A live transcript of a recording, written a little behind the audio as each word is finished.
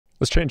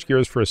Let's change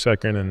gears for a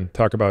second and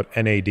talk about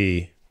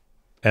NAD,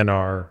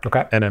 NR,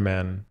 Okay.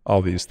 NMN,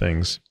 all these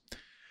things.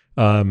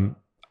 I've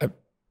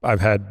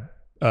had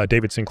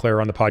David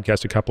Sinclair on the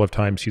podcast a couple of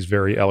times. He's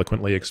very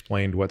eloquently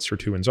explained what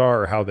sirtuins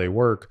are, how they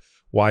work,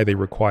 why they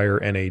require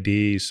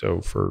NAD.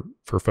 So for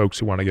folks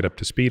who want to get up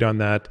to speed on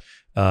that,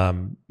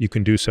 you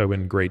can do so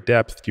in great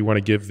depth. Do you want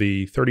to give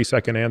the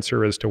 30-second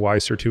answer as to why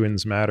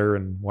sirtuins matter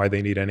and why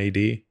they need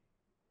NAD?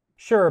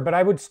 Sure, but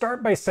I would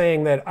start by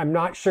saying that I'm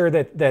not sure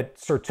that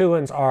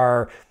sirtuins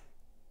are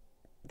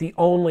the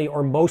only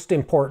or most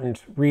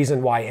important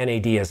reason why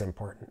NAD is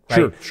important.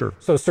 Right? Sure.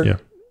 So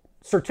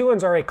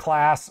sirtuins are a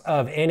class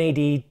of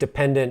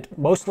NAD-dependent,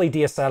 mostly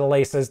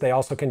deacetylases. They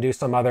also can do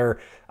some other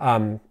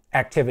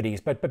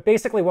activities. But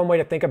basically, one way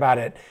to think about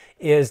it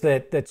is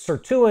that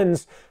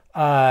sirtuins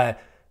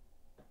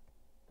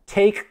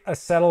take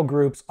acetyl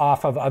groups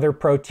off of other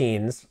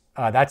proteins.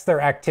 That's their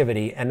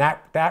activity, and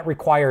that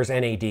requires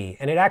NAD,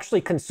 and it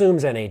actually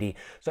consumes NAD.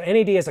 So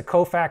NAD is a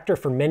cofactor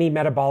for many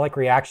metabolic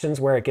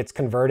reactions where it gets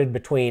converted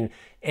between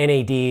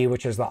NAD,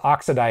 which is the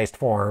oxidized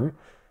form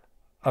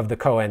of the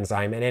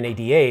coenzyme, and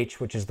NADH,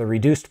 which is the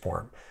reduced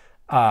form.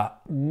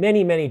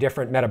 Many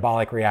different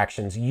metabolic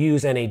reactions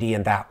use NAD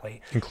in that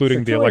way.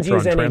 Including the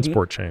electron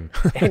transport chain.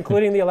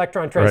 Including the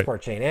electron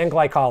transport chain, and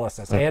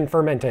glycolysis, and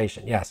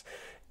fermentation, yes.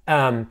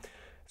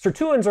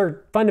 Sirtuins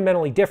are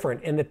fundamentally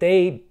different in that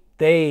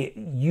they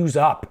use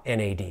up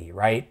NAD,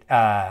 right?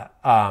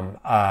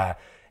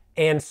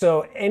 And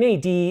so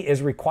NAD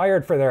is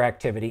required for their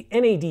activity.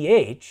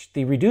 NADH,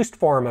 the reduced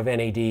form of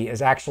NAD,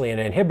 is actually an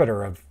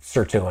inhibitor of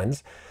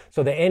sirtuins.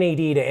 So the NAD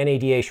to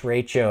NADH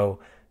ratio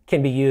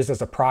can be used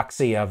as a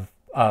proxy of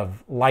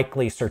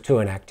likely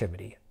sirtuin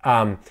activity.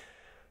 So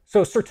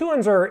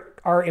sirtuins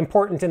are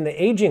important in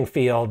the aging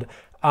field.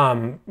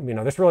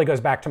 This really goes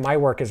back to my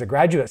work as a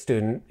graduate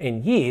student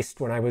in yeast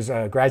when I was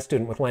a grad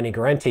student with Lenny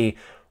Guarenti,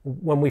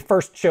 when we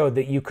first showed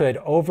that you could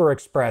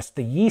overexpress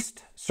the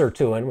yeast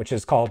sirtuin, which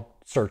is called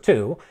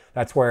Sir2.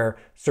 That's where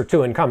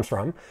sirtuin comes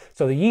from.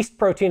 So the yeast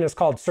protein is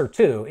called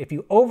Sir2. If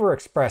you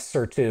overexpress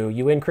Sir2,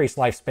 you increase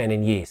lifespan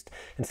in yeast.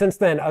 And since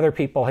then, other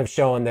people have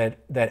shown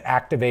that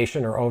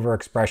activation or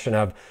overexpression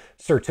of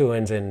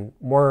sirtuins in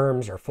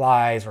worms or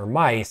flies or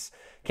mice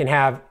can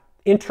have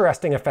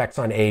interesting effects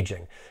on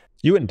aging.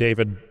 You and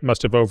David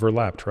must have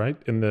overlapped, right?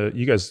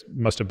 You guys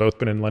must have both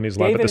been in Lenny's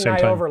lab at the same time.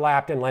 David and I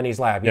overlapped in Lenny's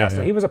lab, yeah.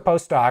 So he was a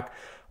postdoc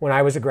when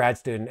I was a grad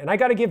student. And I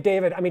got to give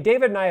David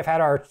and I have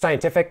had our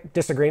scientific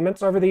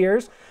disagreements over the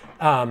years,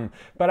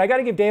 but I got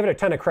to give David a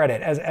ton of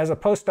credit. As a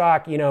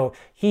postdoc,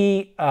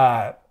 he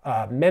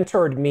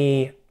mentored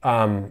me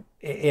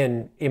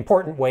in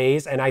important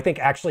ways, and I think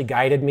actually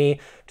guided me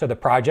to the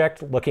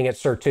project looking at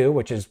Sir2,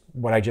 which is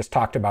what I just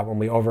talked about when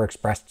we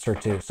overexpressed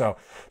Sir2. So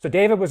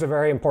David was a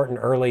very important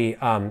early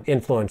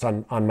influence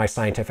on my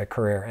scientific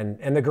career.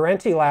 And the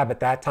Guarenti lab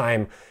at that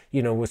time,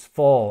 was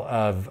full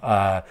of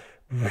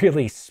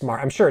really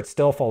smart, I'm sure it's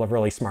still full of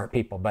really smart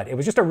people, but it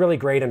was just a really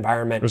great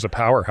environment. It was a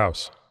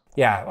powerhouse.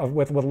 Yeah,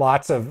 with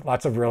lots of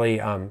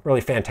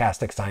really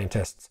fantastic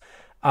scientists.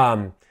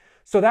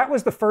 So that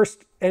was the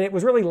first, and it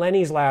was really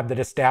Lenny's lab that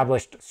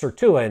established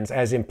sirtuins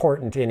as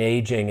important in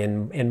aging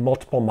in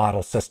multiple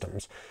model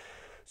systems.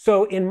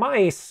 So in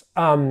mice,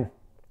 I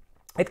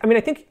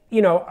think,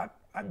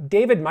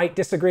 David might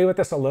disagree with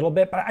this a little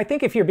bit, but I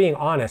think if you're being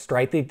honest,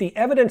 right, the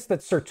evidence that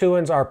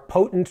sirtuins are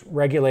potent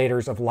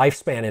regulators of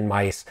lifespan in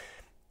mice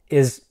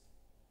is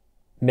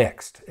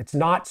mixed. It's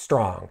not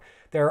strong.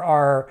 There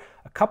are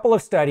a couple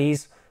of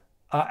studies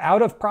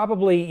out of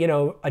probably,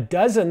 a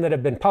dozen that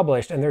have been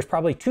published, and there's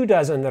probably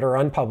 24 that are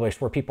unpublished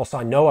where people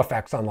saw no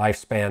effects on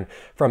lifespan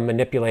from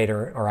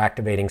manipulator or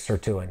activating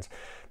sirtuins.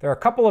 There are a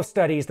couple of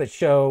studies that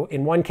show,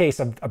 in one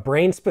case, a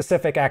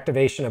brain-specific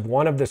activation of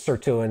one of the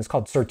sirtuins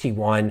called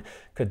SIRT1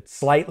 could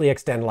slightly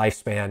extend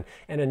lifespan,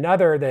 and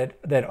another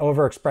that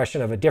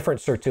overexpression of a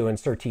different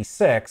sirtuin,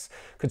 SIRT6,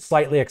 could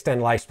slightly extend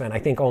lifespan, I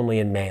think only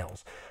in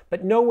males,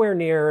 but nowhere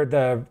near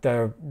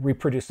the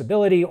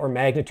reproducibility or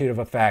magnitude of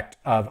effect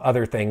of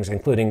other things,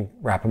 including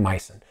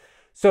rapamycin.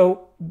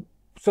 So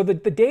the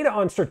data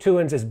on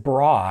sirtuins is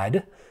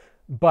broad,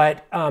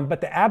 but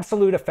the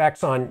absolute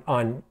effects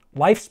on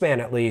lifespan,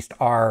 at least,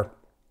 are,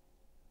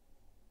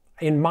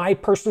 in my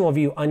personal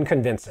view,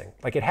 unconvincing.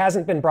 Like, it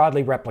hasn't been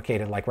broadly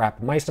replicated like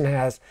rapamycin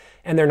has,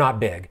 and they're not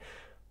big.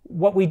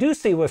 What we do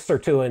see with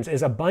sirtuins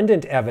is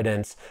abundant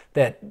evidence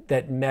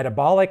that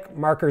metabolic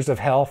markers of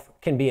health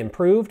can be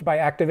improved by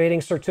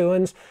activating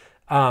sirtuins.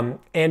 And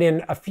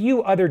in a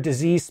few other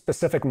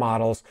disease-specific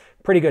models,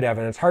 pretty good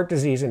evidence, heart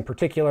disease in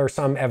particular,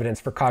 some evidence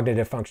for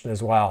cognitive function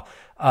as well,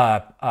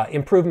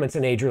 improvements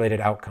in age-related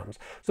outcomes.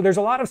 So there's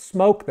a lot of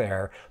smoke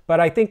there, but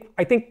I think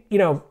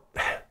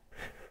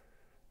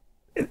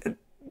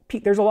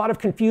there's a lot of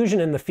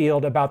confusion in the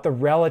field about the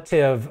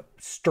relative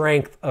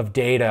strength of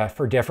data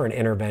for different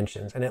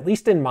interventions. And at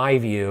least in my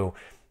view,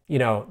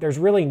 there's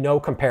really no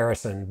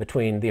comparison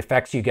between the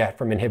effects you get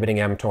from inhibiting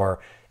mTOR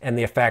and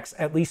the effects,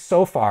 at least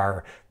so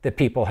far, that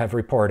people have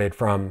reported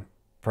from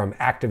from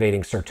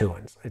activating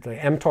sirtuins.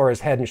 mTOR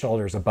is head and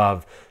shoulders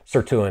above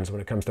sirtuins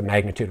when it comes to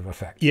magnitude of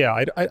effect.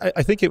 Yeah,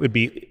 I think it would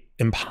be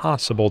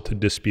impossible to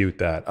dispute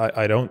that.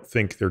 I don't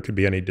think there could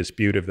be any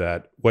dispute of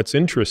that. What's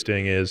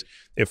interesting is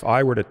if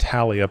I were to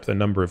tally up the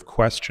number of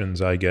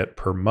questions I get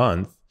per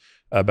month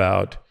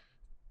about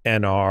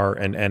NR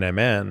and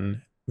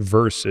NMN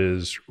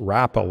versus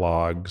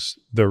rapalogs,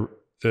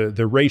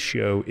 the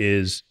ratio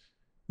is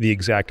the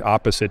exact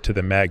opposite to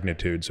the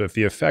magnitude. So if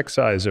the effect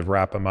size of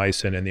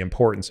rapamycin and the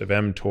importance of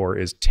mTOR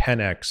is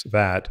 10x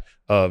that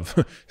of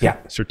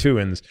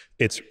sirtuins,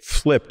 it's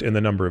flipped in the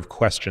number of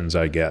questions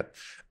I get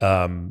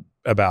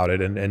about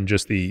it, and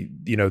just the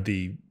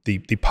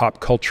pop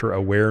culture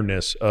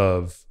awareness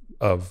of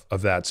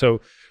that.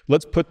 So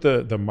let's put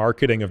the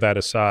marketing of that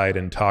aside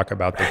and talk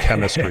about the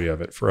chemistry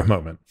of it for a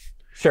moment.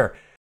 Sure.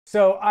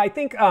 So I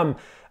think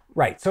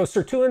right. So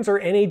sirtuins are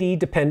NAD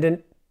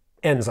dependent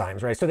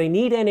enzymes, right? So they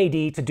need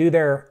NAD to do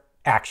their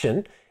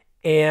action.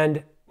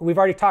 And we've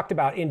already talked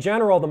about, in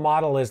general, the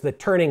model is that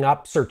turning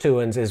up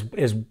sirtuins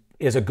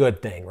is a good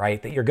thing,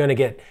 right? That if you're going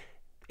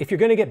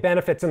to get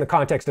benefits in the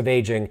context of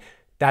aging,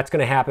 that's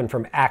going to happen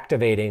from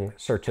activating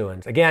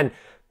sirtuins. Again,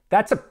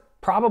 that's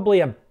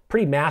probably a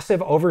pretty massive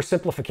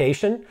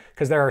oversimplification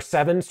because there are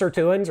 7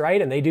 sirtuins,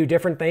 right? And they do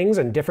different things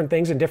in different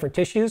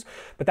tissues.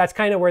 But that's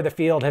kind of where the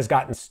field has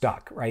gotten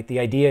stuck, right? The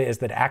idea is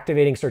that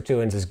activating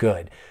sirtuins is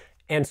good.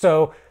 And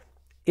so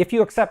if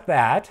you accept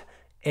that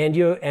and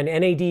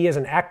NAD is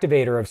an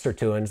activator of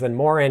sirtuins, then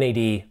more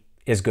NAD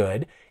is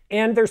good.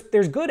 And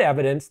there's good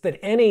evidence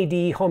that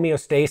NAD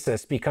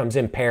homeostasis becomes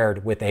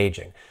impaired with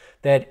aging.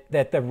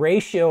 That the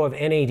ratio of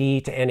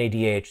NAD to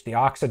NADH, the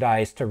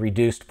oxidized to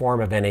reduced form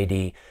of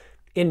NAD,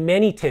 in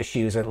many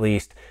tissues at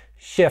least,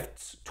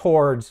 shifts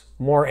towards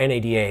more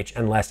NADH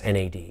and less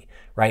NAD,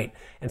 right?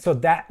 And so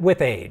that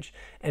with age.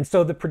 And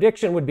so the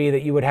prediction would be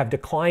that you would have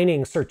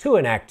declining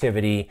sirtuin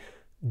activity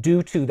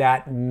due to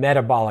that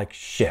metabolic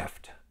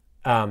shift.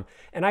 And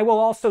I will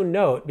also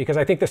note, because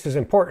I think this is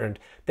important,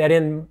 that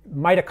in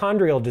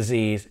mitochondrial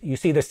disease, you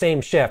see the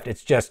same shift.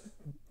 It's just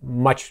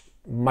much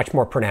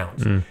more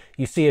pronounced.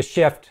 You see a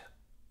shift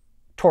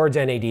towards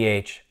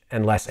NADH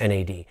and less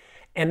NAD.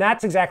 And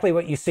that's exactly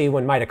what you see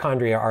when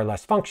mitochondria are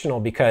less functional,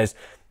 because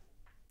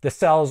the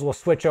cells will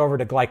switch over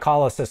to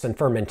glycolysis and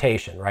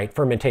fermentation, right?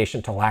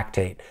 Fermentation to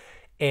lactate.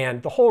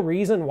 And the whole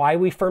reason why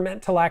we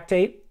ferment to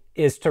lactate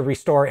is to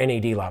restore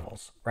NAD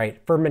levels,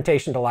 right?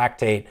 Fermentation to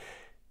lactate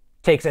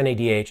takes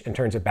NADH and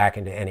turns it back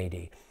into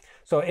NAD.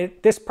 So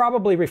this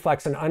probably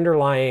reflects an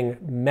underlying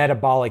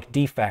metabolic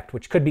defect,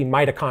 which could be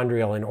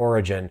mitochondrial in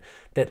origin,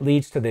 that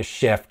leads to this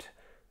shift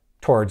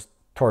towards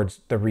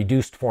the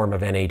reduced form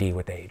of NAD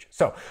with age.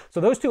 So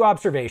those two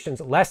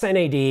observations, less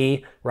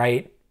NAD,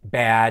 right,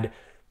 bad,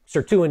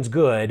 sirtuins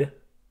good.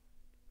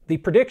 The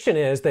prediction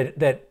is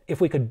that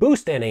if we could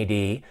boost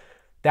NAD,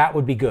 that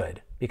would be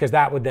good, because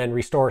that would then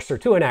restore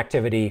sirtuin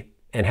activity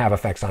and have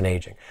effects on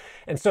aging.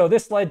 And so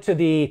this led to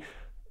the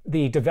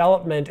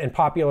development and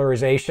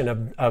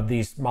popularization of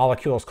these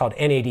molecules called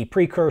NAD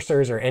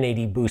precursors or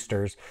NAD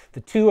boosters,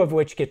 the two of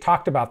which get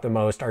talked about the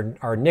most are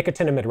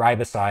nicotinamide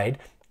riboside,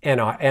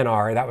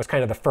 NR, that was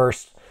kind of the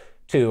first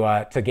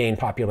to gain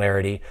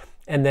popularity,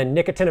 and then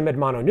nicotinamide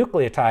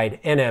mononucleotide,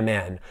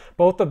 NMN.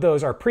 Both of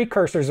those are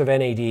precursors of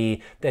NAD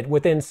that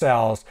within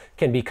cells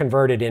can be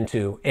converted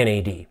into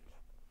NAD.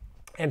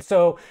 And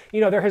so,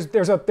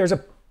 there's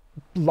a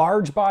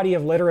large body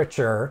of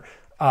literature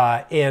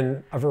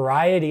in a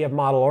variety of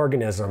model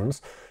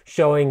organisms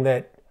showing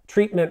that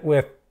treatment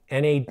with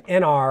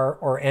NR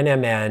or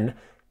NMN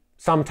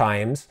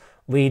sometimes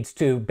leads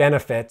to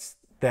benefits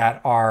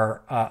that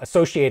are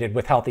associated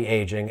with healthy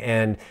aging.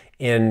 And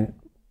in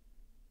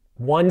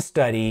one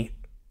study,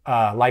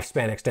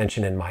 lifespan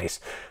extension in mice.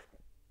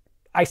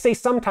 I say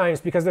sometimes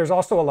because there's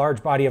also a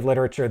large body of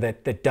literature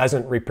that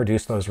doesn't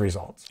reproduce those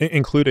results.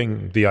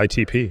 Including the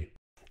ITP.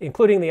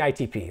 Including the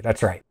ITP,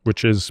 that's right.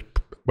 Which is,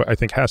 I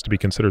think, has to be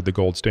considered the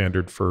gold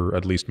standard for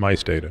at least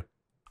mice data.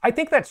 I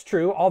think that's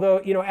true, although,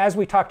 as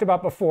we talked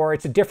about before,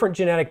 it's a different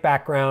genetic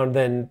background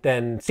than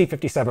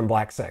C57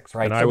 black 6,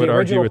 right? And I would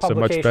argue it's a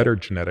much better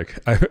genetic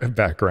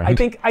background. I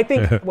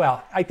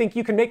think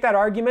you can make that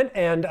argument,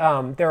 and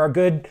there are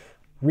good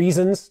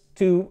reasons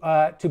to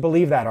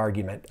believe that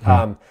argument.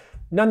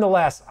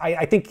 Nonetheless,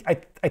 I think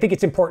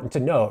it's important to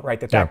note, right,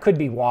 that could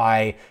be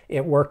why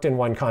it worked in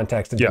one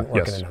context and didn't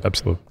work in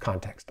another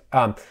context.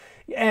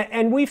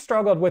 And we've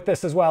struggled with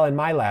this as well in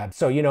my lab.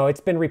 So, it's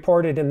been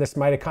reported in this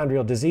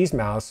mitochondrial disease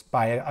mouse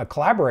by a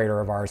collaborator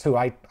of ours who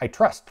I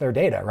trust their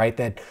data, right?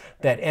 That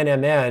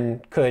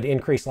NMN could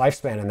increase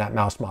lifespan in that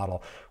mouse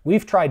model.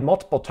 We've tried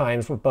multiple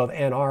times with both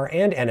NR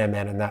and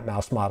NMN in that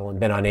mouse model and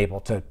been unable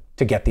to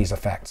get these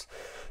effects.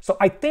 So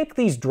I think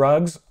these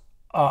drugs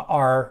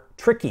are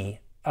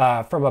tricky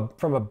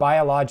from a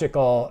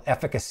biological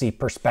efficacy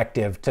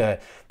perspective.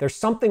 There's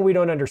something we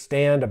don't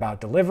understand about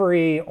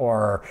delivery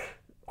or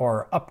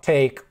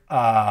uptake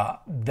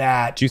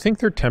that... Do you think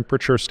they're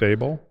temperature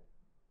stable?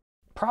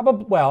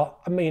 Probably. Well,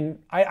 I mean,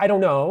 I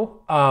don't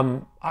know.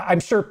 I'm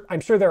sure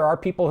there are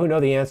people who know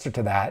the answer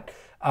to that.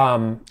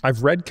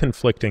 I've read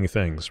conflicting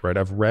things, right?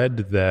 I've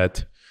read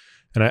that,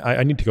 and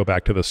I need to go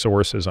back to the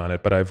sources on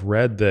it, but I've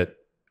read that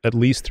at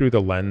least through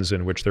the lens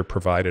in which they're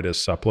provided as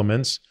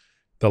supplements,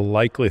 the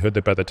likelihood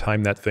that by the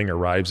time that thing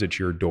arrives at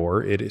your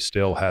door, it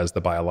still has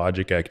the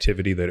biologic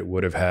activity that it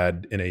would have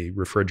had in a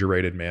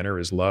refrigerated manner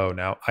is low.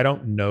 Now, I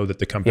don't know that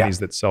the companies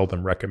that sell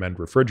them recommend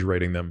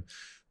refrigerating them,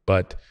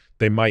 but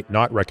they might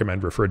not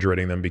recommend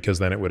refrigerating them because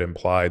then it would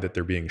imply that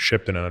they're being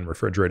shipped in an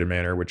unrefrigerated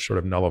manner, which sort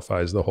of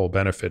nullifies the whole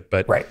benefit.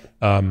 But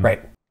I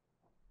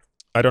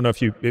don't know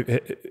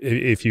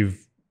if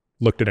you've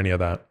looked at any of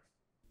that.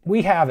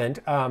 We haven't.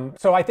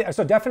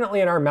 So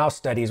definitely in our mouse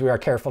studies, we are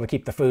careful to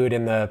keep the food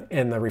in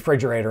the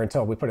refrigerator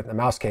until we put it in the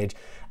mouse cage.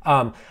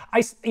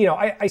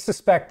 I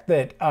suspect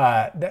that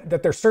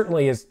that there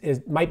certainly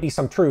might be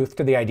some truth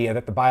to the idea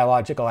that the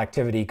biological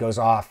activity goes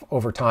off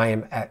over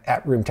time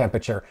at room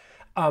temperature.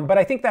 But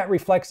I think that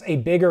reflects a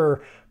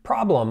bigger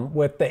problem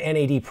with the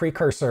NAD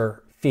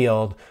precursor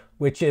field,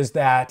 which is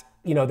that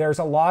there's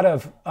a lot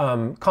of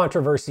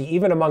controversy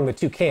even among the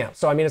two camps.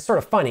 So I mean, it's sort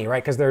of funny,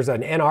 right? Because there's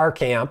an NR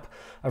camp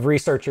of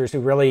researchers who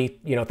really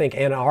think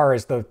NR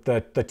is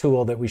the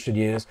tool that we should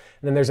use,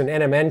 and then there's an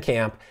NMN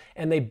camp,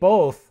 and they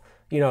both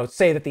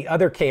say that the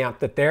other camp,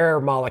 that their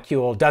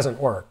molecule doesn't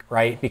work,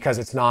 right? Because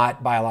it's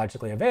not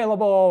biologically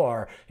available,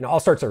 or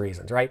all sorts of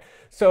reasons, right?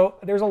 So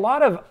there's a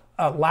lot of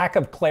lack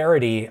of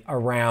clarity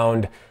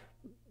around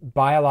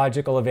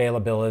biological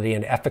availability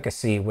and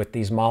efficacy with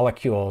these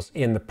molecules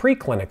in the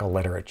preclinical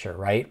literature,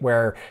 right?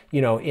 Where,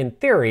 in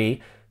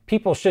theory,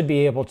 people should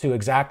be able to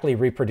exactly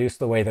reproduce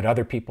the way that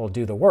other people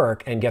do the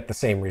work and get the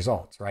same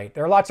results, right?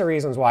 There are lots of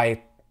reasons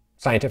why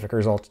scientific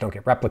results don't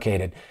get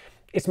replicated.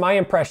 It's my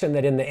impression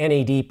that in the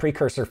NAD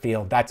precursor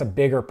field, that's a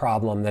bigger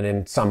problem than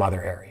in some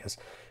other areas.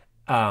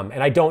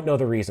 And I don't know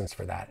the reasons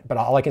for that, but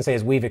all I can say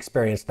is we've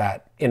experienced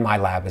that in my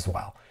lab as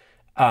well.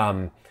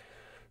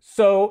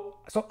 So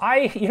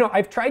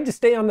I've tried to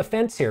stay on the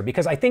fence here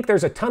because I think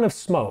there's a ton of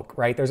smoke,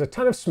 right? There's a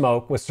ton of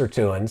smoke with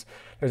sirtuins.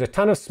 There's a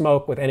ton of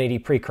smoke with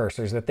NAD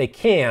precursors that they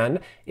can,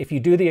 if you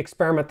do the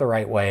experiment the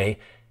right way,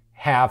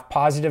 have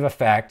positive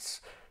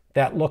effects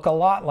that look a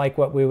lot like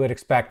what we would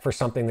expect for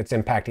something that's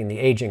impacting the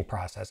aging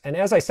process. And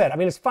as I said, I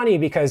mean, it's funny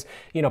because,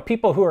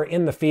 people who are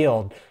in the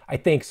field, I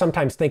think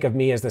sometimes think of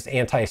me as this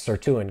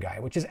anti-sirtuin guy,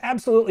 which is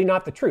absolutely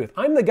not the truth.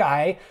 I'm the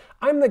guy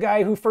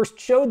who first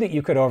showed that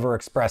you could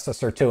overexpress a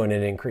sirtuin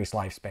and increase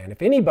lifespan.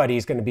 If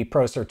anybody's going to be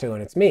pro-sirtuin,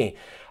 it's me.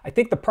 I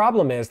think the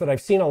problem is that I've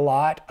seen a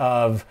lot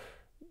of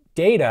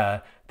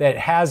data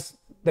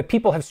that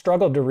people have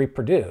struggled to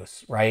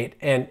reproduce, right?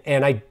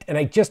 And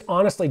I just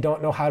honestly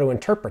don't know how to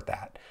interpret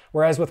that.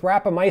 Whereas with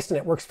rapamycin,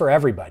 it works for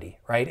everybody,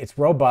 right? It's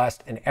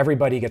robust and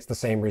everybody gets the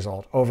same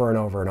result over and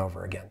over and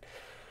over again.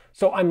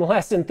 So I'm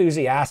less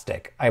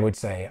enthusiastic, I would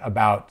say,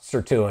 about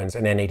sirtuins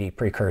and NAD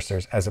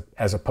precursors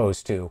as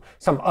opposed to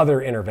some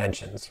other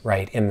interventions,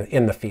 right,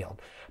 in the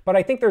field. But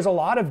I think there's a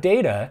lot of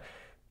data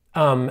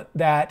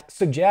that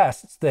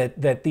suggests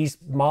that these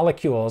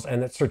molecules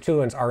and that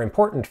sirtuins are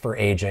important for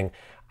aging.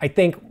 I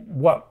think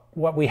what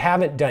we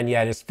haven't done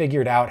yet is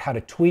figured out how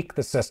to tweak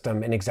the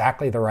system in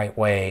exactly the right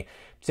way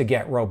to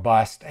get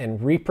robust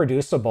and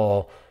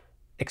reproducible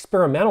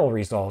experimental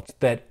results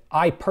that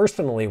I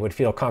personally would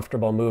feel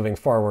comfortable moving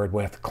forward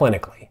with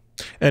clinically.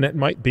 And it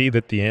might be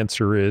that the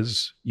answer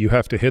is you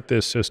have to hit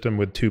this system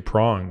with two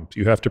prongs.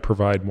 You have to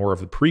provide more of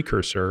the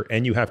precursor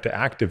and you have to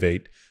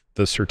activate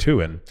the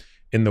sirtuin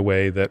in the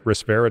way that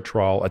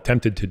resveratrol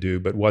attempted to do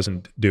but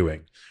wasn't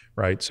doing.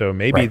 Right. So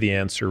maybe the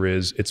answer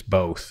is it's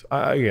both.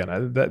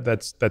 Again,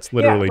 that's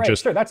literally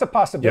just. Sure, that's a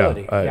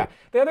possibility. The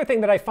other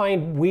thing that I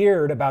find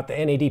weird about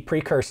the NAD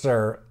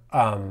precursor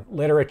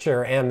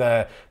literature and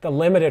the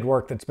limited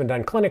work that's been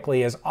done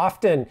clinically is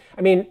often,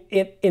 I mean,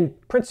 in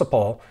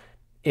principle,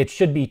 it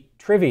should be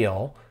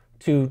trivial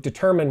to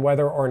determine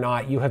whether or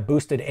not you have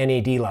boosted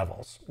NAD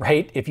levels,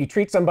 right? If you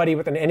treat somebody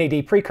with an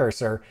NAD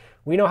precursor,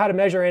 we know how to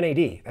measure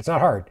NAD. That's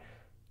not hard.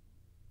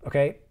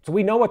 Okay, so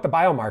we know what the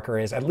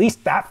biomarker is, at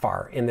least that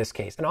far in this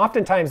case. And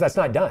oftentimes that's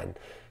not done.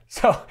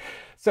 So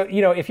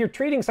if you're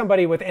treating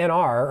somebody with NR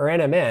or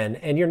NMN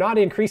and you're not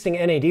increasing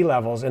NAD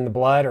levels in the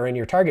blood or in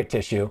your target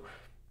tissue,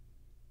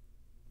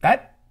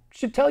 that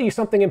should tell you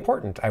something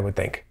important, I would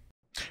think.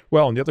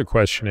 Well, and the other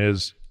question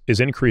is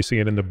increasing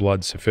it in the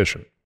blood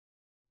sufficient?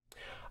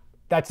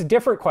 That's a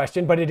different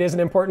question, but it is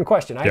an important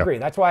question. I agree.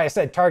 That's why I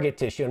said target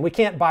tissue. And we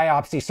can't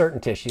biopsy certain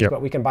tissues,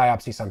 but we can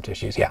biopsy some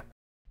tissues. Yeah.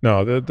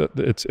 No,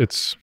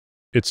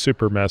 it's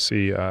super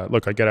messy.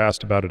 Look, I get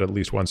asked about it at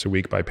least once a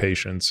week by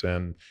patients,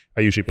 and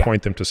I usually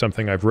point them to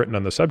something I've written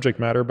on the subject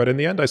matter. But in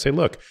the end, I say,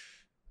 look,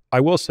 I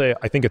will say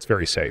I think it's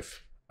very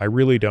safe. I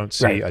really don't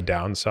see a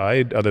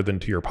downside other than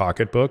to your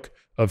pocketbook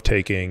of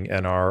taking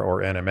NR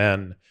or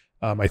NMN.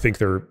 I think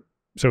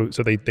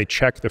they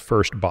check the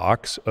first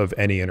box of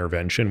any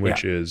intervention,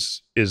 which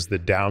is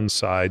the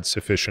downside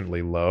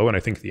sufficiently low? And I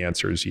think the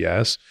answer is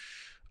yes.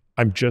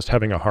 I'm just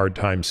having a hard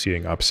time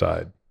seeing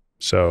upside.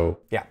 So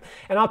yeah.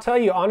 And I'll tell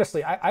you,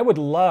 honestly, I would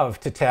love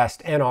to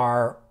test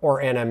NR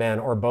or NMN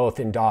or both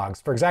in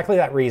dogs for exactly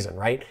that reason,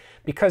 right?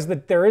 Because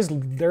there is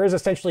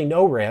essentially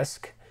no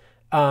risk.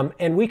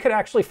 And we could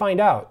actually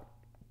find out,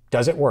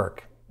 does it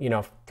work?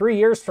 3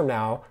 years from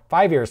now,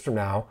 5 years from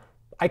now,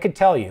 I could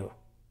tell you,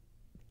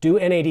 do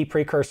NAD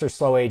precursors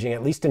slow aging,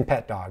 at least in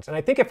pet dogs? And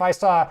I think if I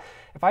saw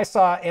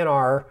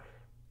NR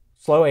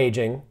slow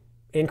aging,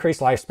 increase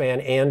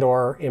lifespan, and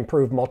or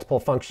improve multiple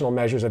functional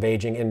measures of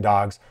aging in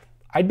dogs,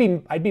 I'd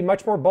be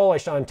much more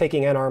bullish on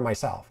taking NR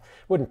myself.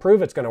 Wouldn't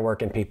prove it's going to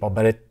work in people,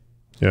 but it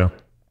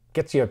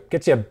gets you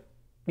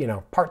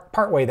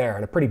part way there,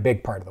 and a pretty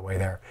big part of the way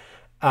there.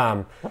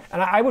 And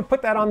I would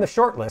put that on the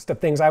short list of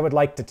things I would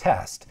like to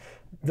test.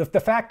 The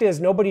fact is,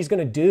 nobody's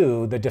going to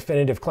do the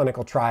definitive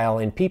clinical trial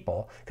in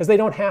people because they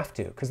don't have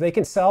to, because they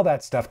can sell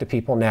that stuff to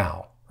people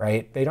now,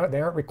 right? They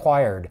aren't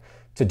required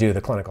to do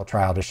the clinical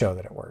trial to show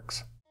that it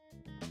works.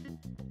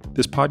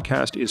 This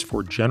podcast is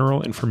for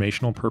general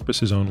informational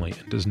purposes only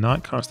and does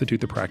not constitute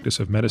the practice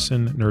of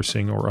medicine,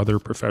 nursing, or other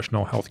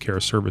professional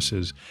healthcare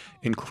services,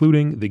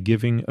 including the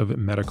giving of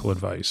medical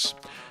advice.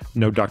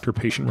 No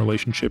doctor-patient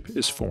relationship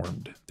is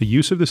formed. The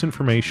use of this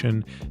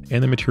information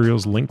and the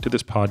materials linked to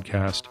this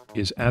podcast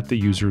is at the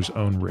user's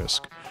own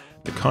risk.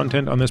 The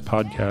content on this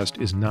podcast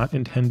is not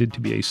intended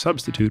to be a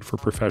substitute for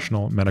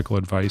professional medical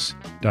advice,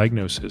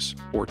 diagnosis,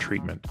 or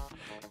treatment.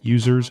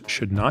 Users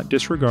should not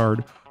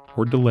disregard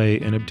or delay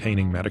in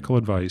obtaining medical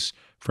advice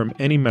from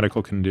any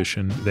medical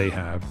condition they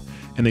have,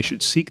 and they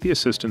should seek the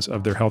assistance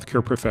of their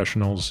healthcare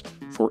professionals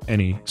for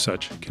any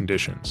such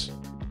conditions.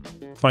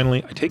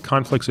 Finally, I take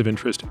conflicts of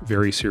interest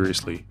very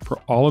seriously.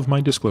 For all of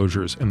my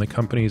disclosures and the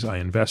companies I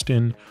invest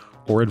in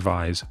or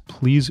advise,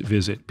 please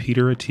visit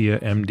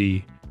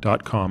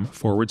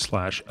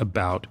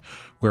peterattiamd.com/about,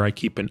 where I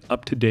keep an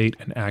up-to-date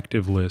and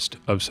active list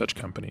of such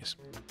companies.